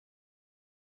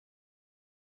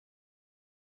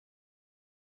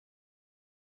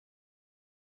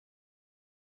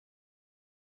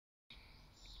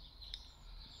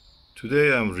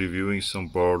Today I'm reviewing some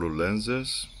Barlow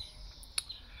lenses.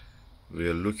 We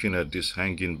are looking at these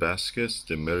hanging baskets,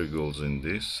 the marigolds in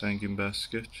this hanging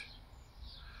basket,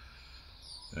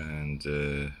 and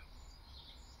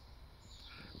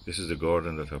this is the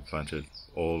garden that I planted.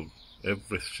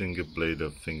 Every single blade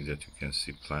of thing that you can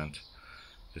see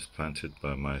is planted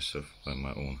by myself, by my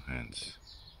own hands.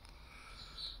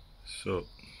 So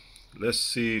let's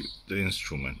see the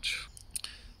instrument.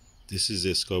 This is a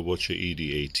Skywatcher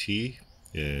ED-AT,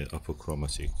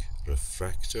 Apochromatic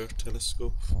Refractor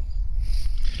telescope.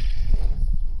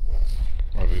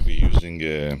 I will be using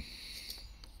a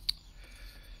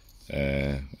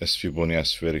SVBony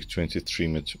Aspheric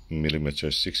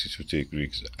 23mm 62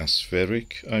 degrees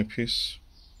aspheric eyepiece,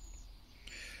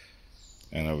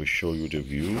 and I will show you the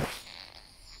view.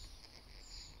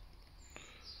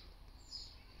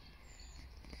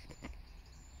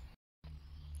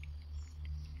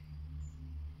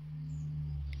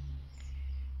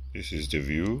 This is the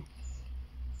view.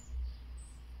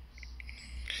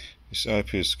 This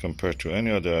eyepiece, compared to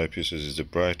any other eyepieces, is the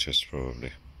brightest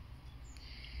probably,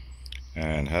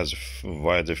 and has a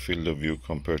wider field of view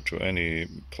compared to any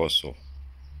Pluso,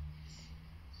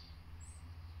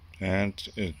 and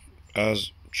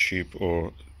as cheap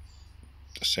or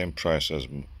the same price as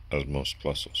most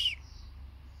Plusos.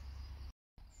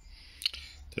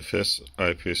 The first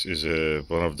eyepiece is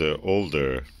one of the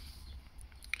older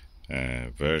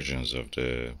versions of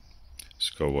the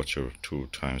Skywatcher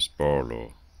 2x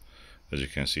Barlow. As you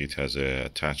can see, it has an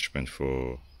attachment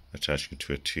for attaching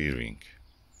to a T-ring.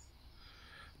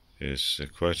 It's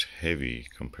quite heavy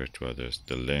compared to others.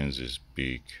 The lens is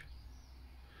big,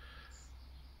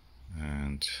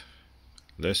 and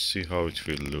let's see how it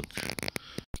will look.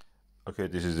 Okay,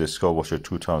 this is the Skywatcher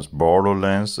 2x Barlow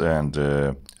lens, and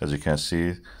as you can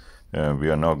see, we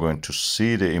are now going to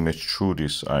see the image through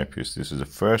this eyepiece. This is the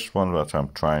first one that I'm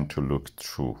trying to look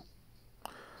through,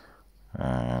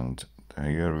 and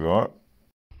here we are.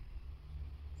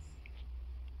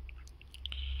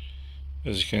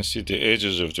 As you can see, the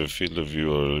edges of the field of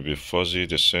view are a little bit fuzzy.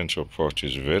 The central part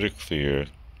is very clear.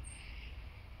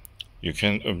 You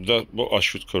can, I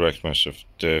should correct myself.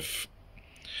 The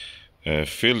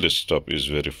field stop is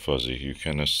very fuzzy. You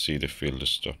cannot see the field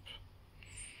stop.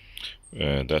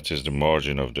 That is the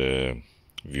margin of the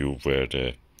view where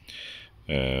the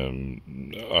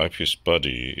eyepiece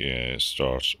body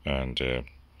starts and the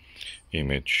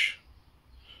image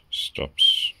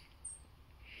stops.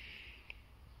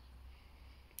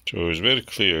 So it's very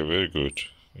clear, very good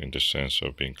in the sense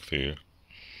of being clear.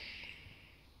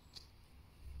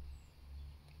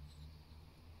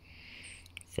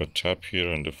 If I tap here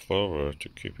on the flower to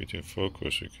keep it in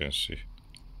focus, you can see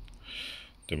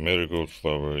the marigold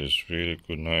flower is really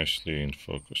good, nicely in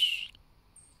focus.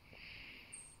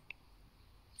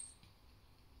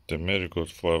 The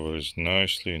marigold flower is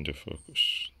nicely in the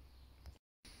focus.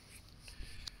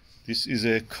 This is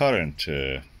a current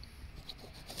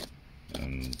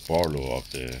Barlow of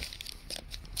the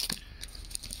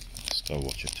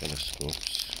Skywatcher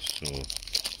telescopes. So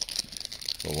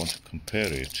if I want to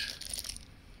compare it,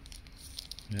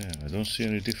 yeah, I don't see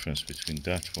any difference between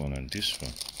that one and this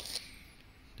one.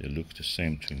 They look the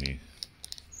same to me.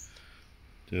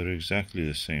 They're exactly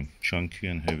the same, chunky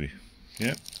and heavy.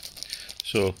 Yeah.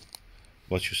 So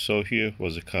what you saw here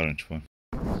was a current one.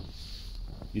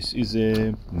 This is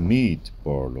a Meade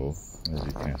Barlow, as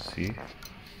you can see.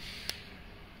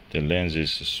 The lens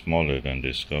is smaller than the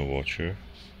Skywatcher,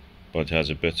 but has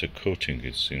a better coating,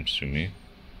 it seems to me.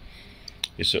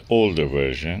 It's an older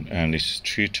version, and it's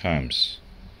 3 times.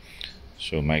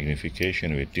 So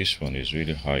magnification with this one is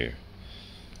really higher.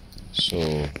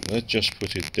 So let's just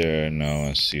put it there now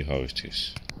and see how it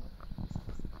is.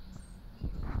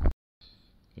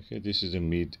 Okay, this is the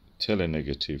Meade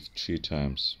Telenegative 3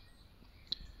 times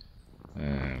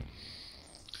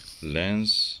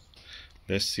lens.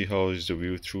 Let's see how is the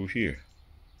view through here.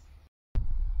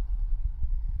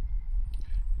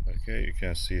 Okay, you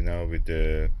can see now with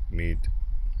the Meade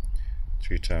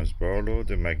 3 times Barlow,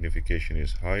 the magnification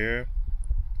is higher,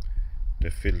 the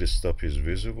field stop is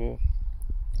visible,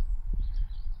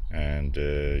 and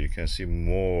you can see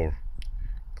more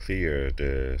clear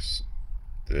the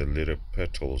little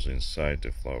petals inside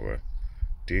the flower.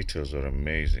 Details are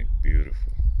amazing,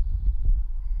 beautiful.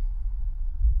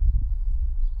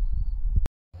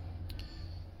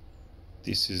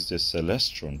 This is the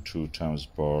Celestron 2 times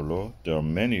Barlow. There are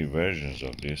many versions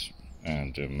of this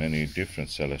and many different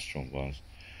Celestron ones.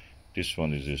 This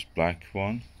one is this black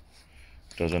one.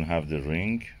 Doesn't have the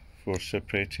ring for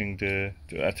separating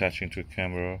attaching to a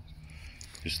camera.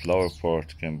 This lower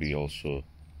part can be also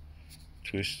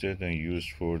twisted and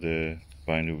used for the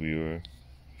binocular.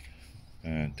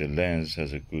 The lens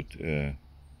has a good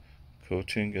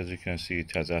coating. As you can see,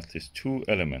 it has at least 2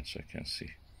 elements I can see.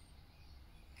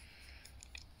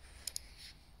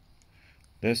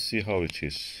 Let's see how it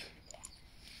is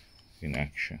in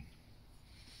action.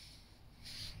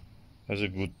 Has a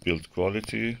good build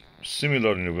quality,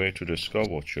 similar in a way to the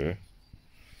Skywatcher.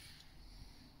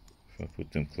 If I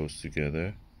put them close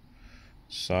together,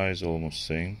 size almost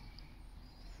same.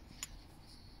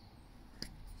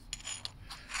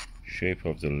 Shape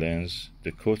of the lens,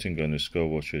 the coating on the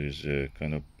Skywatcher is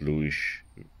kind of bluish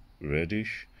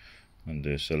reddish, and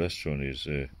the Celestron is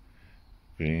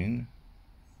green.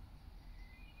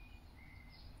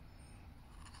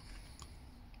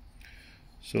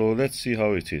 So let's see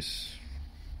how it is.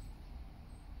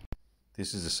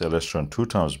 This is the Celestron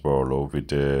 2x Barlow with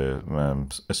the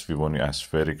SVBony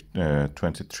Aspheric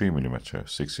 23mm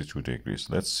 62 degrees.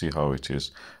 Let's see how it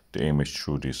is, the image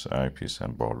through this eyepiece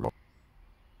and Barlow.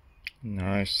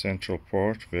 Nice central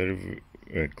part, very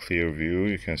clear view.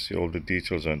 You can see all the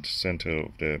details on the center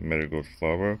of the marigold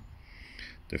flower.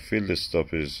 The field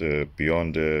stop is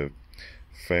beyond the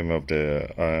frame of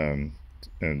the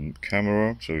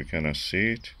camera, so you cannot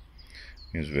see it.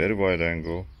 It's very wide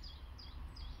angle.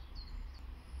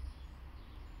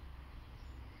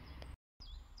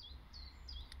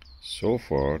 So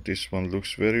far this one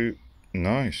looks very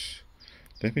nice.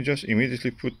 Let me just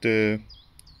immediately put the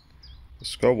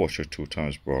Skywatcher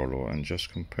 2x Barlow and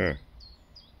just compare.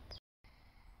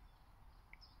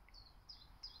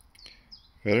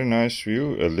 Very nice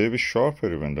view, a little bit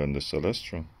sharper even than the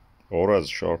Celestron, or as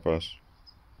sharp as.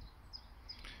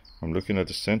 I'm looking at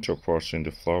the central parts in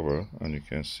the flower and you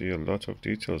can see a lot of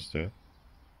details there.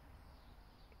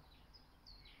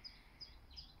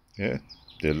 Yeah,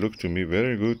 they look to me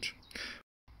very good.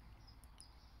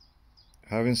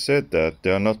 Having said that,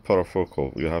 they are not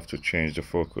parafocal. You have to change the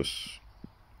focus.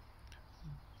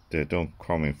 They don't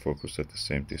come in focus at the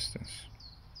same distance.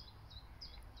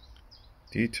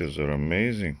 Details are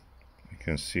amazing. I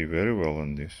can see very well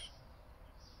on this.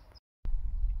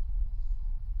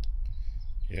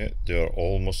 Yeah, they are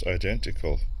almost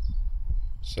identical.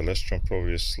 Celestron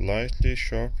probably is slightly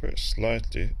sharper,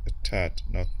 slightly, a tad,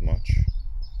 not much.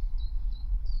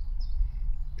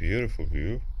 Beautiful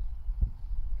view.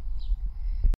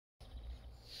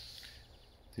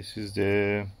 This is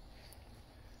the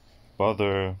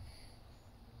Baader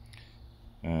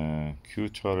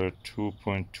Q30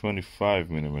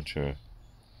 2.25mm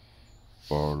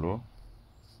Barlow.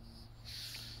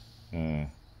 The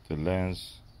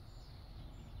lens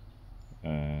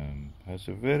has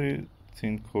a very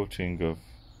thin coating of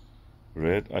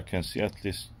red. I can see at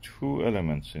least 2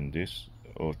 elements in this,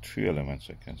 or 3 elements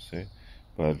I can say,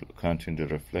 by counting the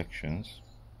reflections.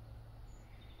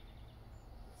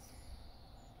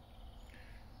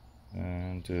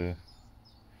 And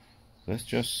let's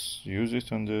just use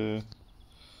it on the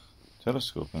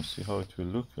telescope and see how it will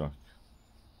look like.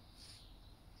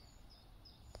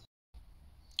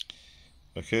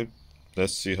 Okay,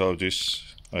 let's see how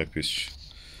this eyepiece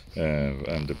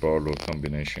and the Barlow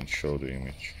combination show the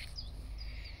image.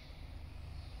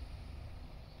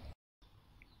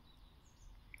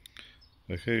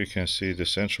 Okay, you can see the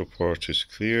central part is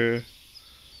clear.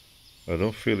 I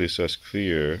don't feel it's as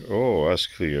clear. Oh, as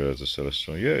clear as the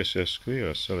Celestron. Yeah, it's as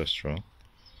clear as Celestron.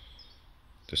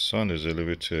 The sun is a little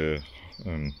bit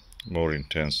more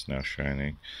intense now,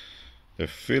 shining. The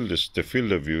field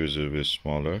of view is a little bit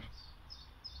smaller,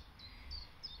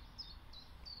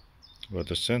 but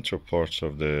the central parts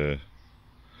of the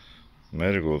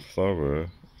marigold flower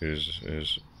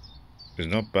is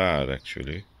not bad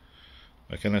actually.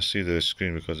 I cannot see the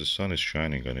screen because the sun is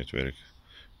shining on it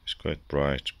it's quite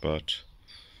bright, but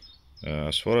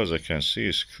as far as I can see,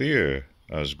 it's clear,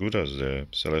 as good as the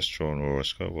Celestron or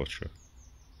Skywatcher.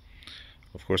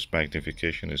 Of course,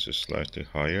 magnification is slightly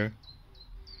higher.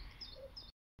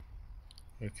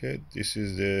 Okay, this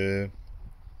is the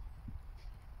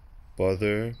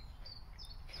Baader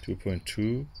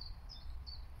 2.2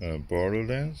 Barlow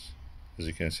lens. As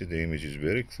you can see, the image is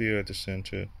very clear at the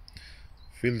center.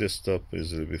 Field of stop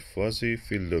is a little bit fuzzy.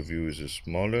 Field of view is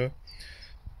smaller.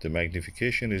 The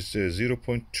magnification is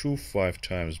 0.25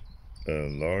 times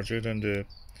larger than the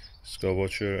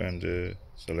Skywatcher and the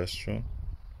Celestron.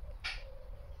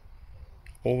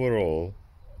 Overall,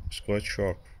 it's quite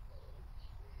sharp.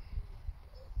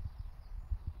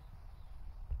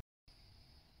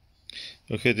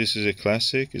 Okay, this is a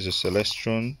classic. It's a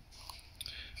Celestron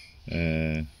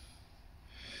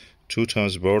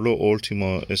 2x Barlow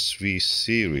Ultima SV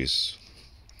series.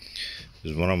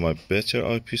 It's one of my better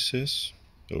eyepieces.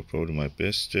 or probably my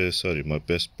best, my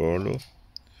best Barlow.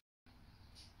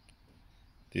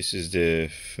 This is the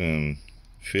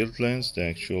field lens, the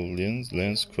actual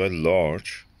lens, quite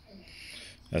large,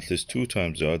 at least 2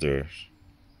 times the other.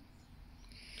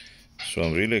 So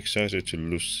I'm really excited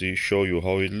to show you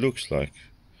how it looks like,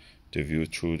 the view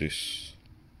through this.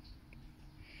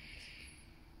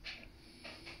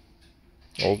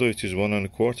 Although it is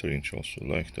 1¼ inch also,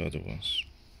 like the other ones.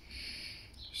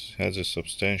 It has a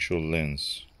substantial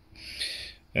lens.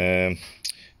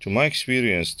 To my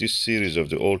experience, this series of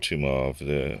the Ultima, of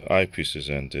the eyepieces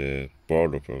and the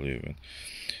Barlow probably even,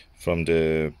 from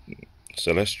the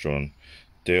Celestron,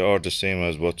 they are the same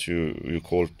as what you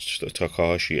call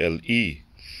Takahashi LE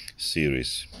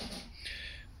series,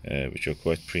 which are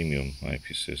quite premium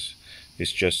eyepieces. It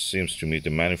just seems to me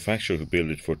the manufacturer who built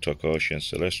it for Takahashi and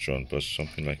Celestron was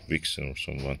something like Vixen or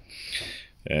someone,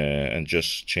 and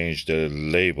just changed the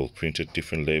label, printed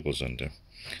different labels on them.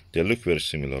 They look very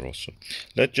similar also.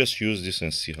 Let's just use this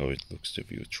and see how it looks, the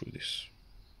view through this.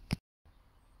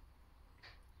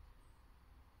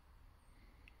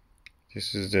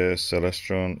 This is the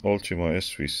Celestron Ultima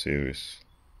SV series.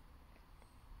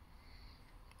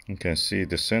 You can see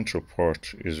the central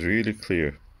part is really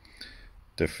clear.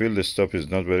 The field stop is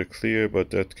not very clear, but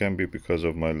that can be because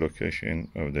of my location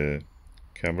of the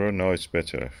camera. Now it's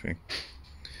better, I think.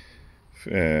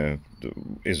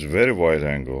 It's very wide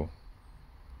angle,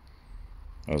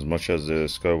 as much as the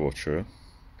Skywatcher.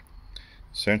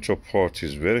 Central part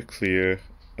is very clear,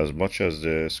 as much as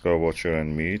the Skywatcher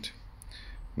and Meade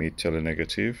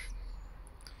Telenegative.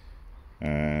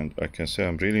 And I can say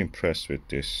I'm really impressed with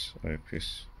this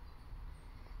eyepiece.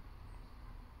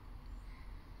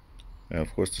 And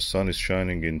of course the sun is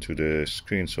shining into the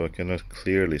screen, so I cannot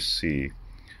clearly see,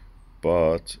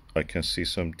 but I can see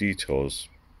some details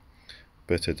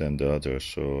better than the others,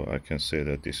 so I can say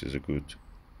that this is a good,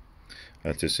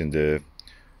 at least in the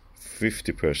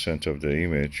 50% of the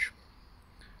image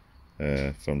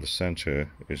from the center,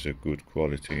 is a good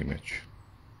quality image.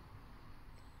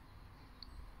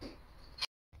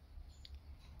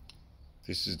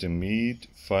 This is the Meade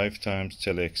 5x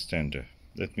TeleExtender.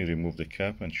 Let me remove the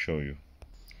cap and show you.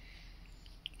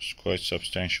 It's quite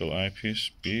substantial eyepiece,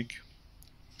 big.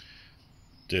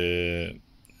 The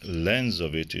lens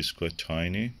of it is quite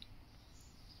tiny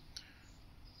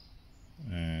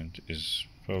and is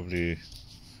probably,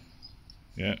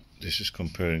 yeah, this is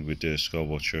comparing with the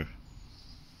Skywatcher.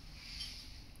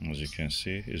 As you can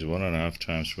see, is 1.5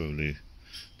 times probably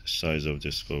the size of the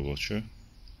Skywatcher.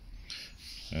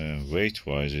 Weight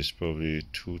wise, it's probably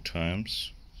 2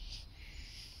 times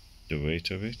the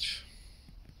weight of it.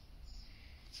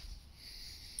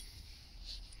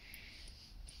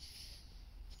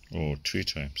 Or 3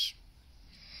 times.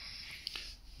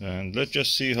 And let's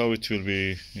just see how it will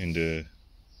be in the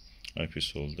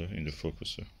eyepiece holder, in the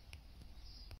focuser.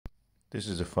 This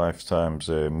is the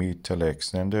 5x Meade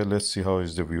TeleExtender. Let's see how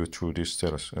is the view through this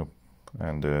telescope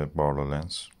and the Barlow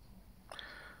lens.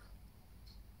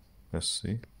 Let's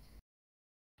see.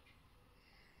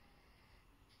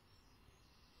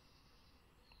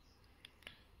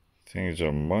 Things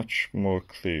are much more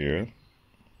clear.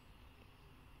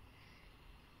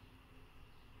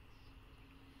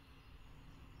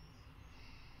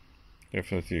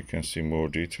 Definitely you can see more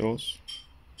details.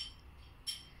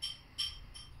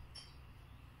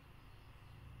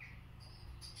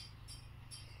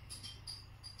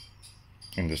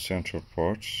 In the central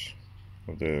parts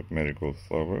of the marigold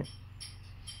flower.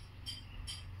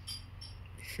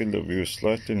 Field of view is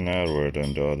slightly narrower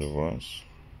than the other ones.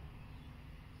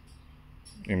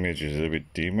 Image is a little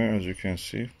bit dimmer, as you can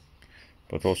see,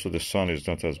 but also the sun is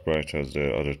not as bright as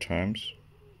the other times.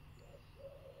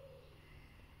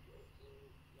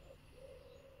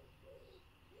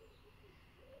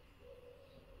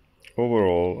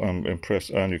 Overall, I'm impressed,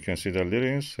 and you can see the little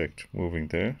insect moving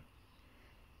there.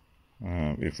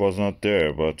 It was not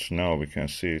there, but now we can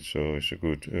see it, so it's a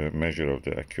good measure of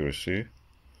the accuracy.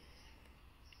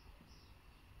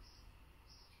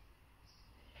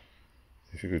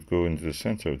 If you could go into the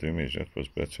center of the image, that was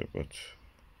better, but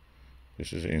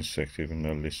this is an insect, it will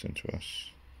not listen to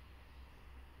us.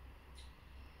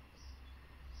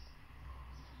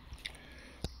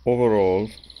 Overall,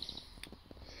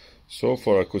 so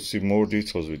far I could see more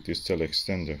details with this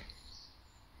TeleExtender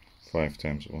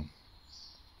 5x1.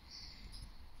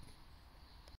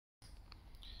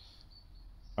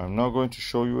 I'm now going to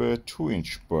show you a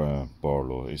 2-inch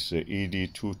Barlow. It's a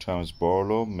ED 2x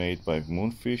Barlow made by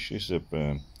Moonfish. It's a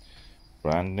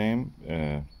brand name,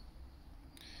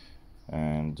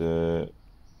 and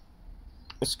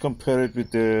let's compare it with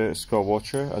the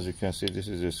Skywatcher. As you can see, this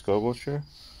is a Skywatcher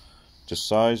the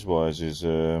size wise is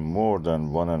more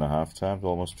than 1.5 times,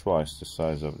 almost twice the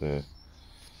size of the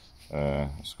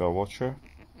Skywatcher.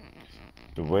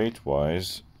 The weight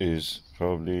wise is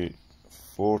probably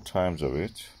 4 times of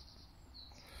it,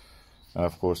 and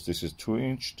of course this is 2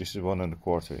 inch, this is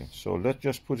 1.25 inch. So let's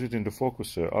just put it in the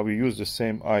focuser. I will use the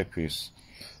same eyepiece,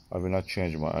 I will not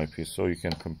change my eyepiece, so you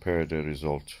can compare the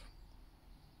result.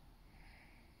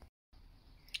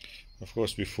 Of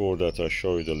course, before that I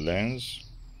show you the lens.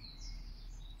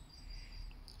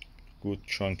 Good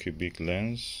chunky big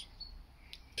lens,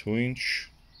 2 inch.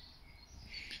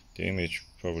 The image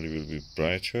probably will be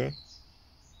brighter.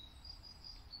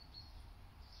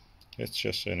 Let's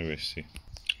just anyway see.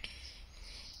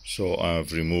 So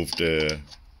I've removed the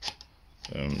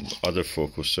other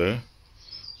focuser,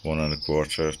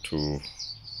 1.25 to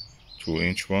 2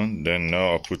 inch one. Then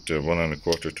now I put the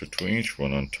 1.25 to 2 inch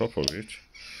one on top of it,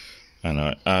 and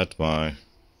I add my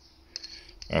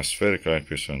aspheric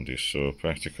eyepiece on this. So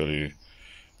practically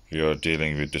we are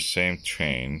dealing with the same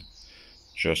train,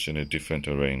 just in a different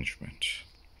arrangement.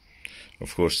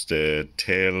 Of course the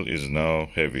tail is now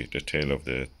heavy, the tail of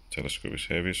the telescope is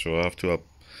heavy, so I have to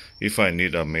if I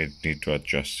need, I may need to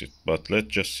adjust it, but let's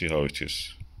just see how it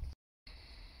is.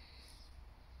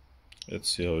 Let's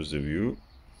see how is the view.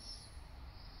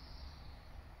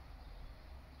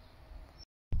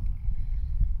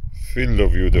 Field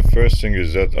of view, the first thing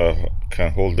is that I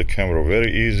can hold the camera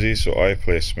very easy, so eye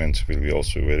placement will be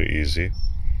also very easy,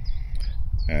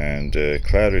 and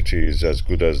clarity is as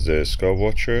good as the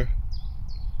Skywatcher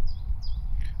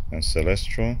and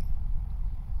Celestron.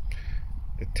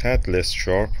 A tad less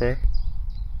sharper,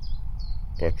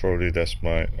 but probably that's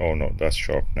my, oh no, that's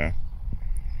sharp now.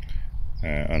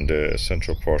 On the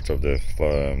central part of the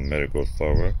marigold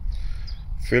flower.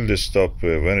 Field stop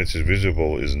when it is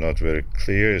visible is not very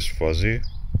clear, it's fuzzy.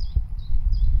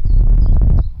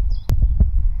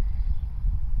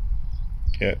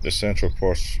 Yeah, the central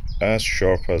part's as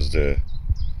sharp as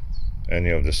any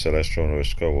of the Celestron or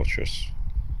Skywatchers,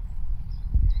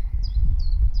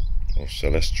 or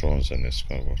Celestrons and the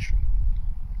Skywatcher.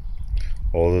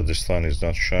 Although this line is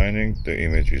not shining, the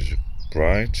image is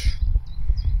bright,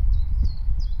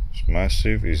 it's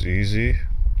massive, it's easy.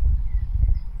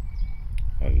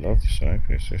 I love this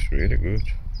eyepiece, it's really good.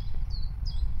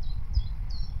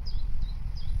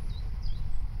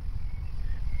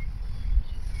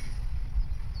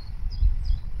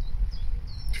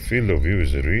 The field of view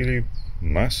is really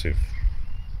massive.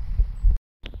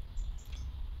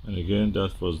 And again,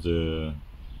 that was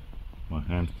my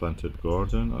hand planted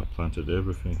garden. I planted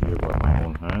everything here by my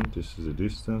own hand. This is the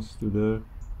distance to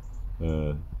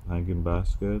the hanging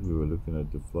basket. We were looking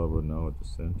at the flower now at the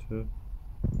center,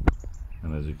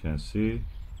 and as you can see,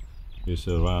 it's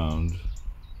around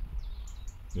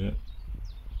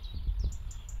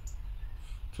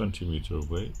 20 meters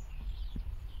away.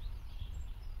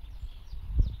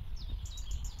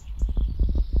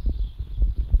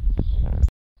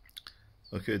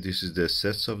 Okay, this is the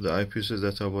sets of the eyepieces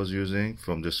that I was using,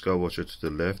 from the Skywatcher to the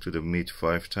left to the Meade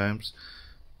 5 times,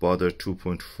 Baader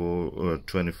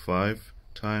 2.25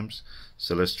 times,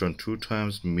 Celestron 2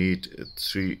 times, Meade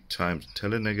 3 times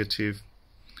telenegative,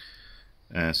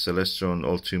 and Celestron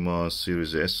Ultima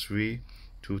series SV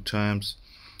 2 times,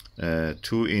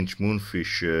 2 inch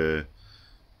Moonfish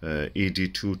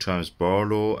ED 2 times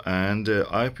Barlow, and the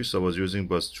eyepiece I was using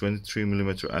was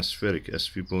 23mm Aspheric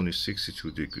SVBony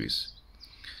 62 degrees.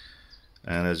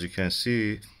 And as you can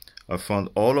see, I found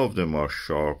all of them are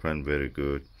sharp and very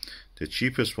good. The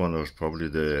cheapest one was probably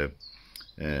the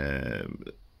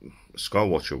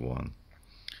Skywatcher one,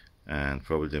 and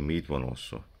probably the Meade one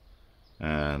also.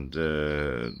 And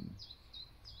the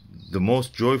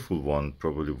most joyful one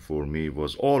probably for me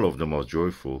was, all of them are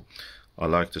joyful. I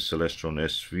like the Celestron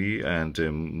SV and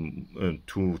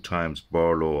 2 times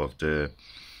Barlow of the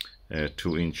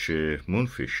 2 inch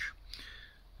Moonfish.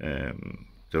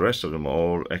 The rest of them are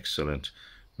all excellent.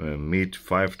 Meade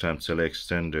 5 times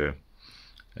TeleExtender,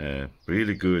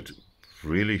 really good,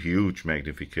 really huge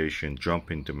magnification,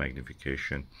 jump into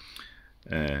magnification,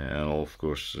 and of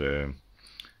course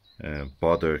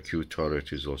Baader Q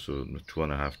turret is also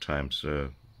 2.5 times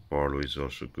Barlow is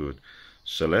also good.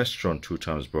 Celestron 2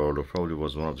 times Barlow probably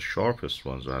was one of the sharpest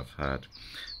ones I've had,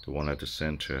 the one at the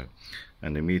center,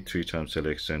 and the Meade 3 times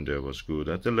TeleExtender was good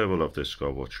at the level of the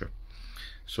Skywatcher.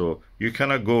 So you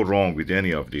cannot go wrong with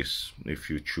any of these if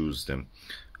you choose them.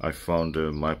 I found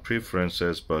my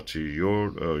preferences, but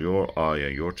your eye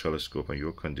and your telescope and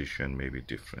your condition may be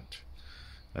different.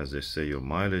 As they say, your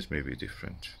mileage may be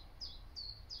different.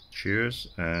 Cheers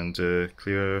and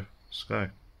clear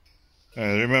sky.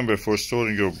 Remember, for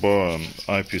storing your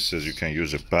eyepieces, you can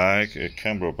use a bag. A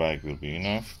camera bag will be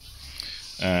enough.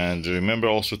 And remember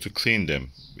also to clean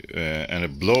them. And a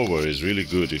blower is really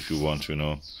good if you want to,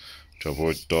 to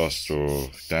avoid dust or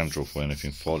dandruff or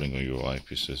anything falling on your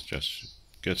eyepieces. Just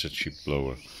get a cheap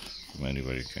blower from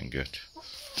anywhere you can get.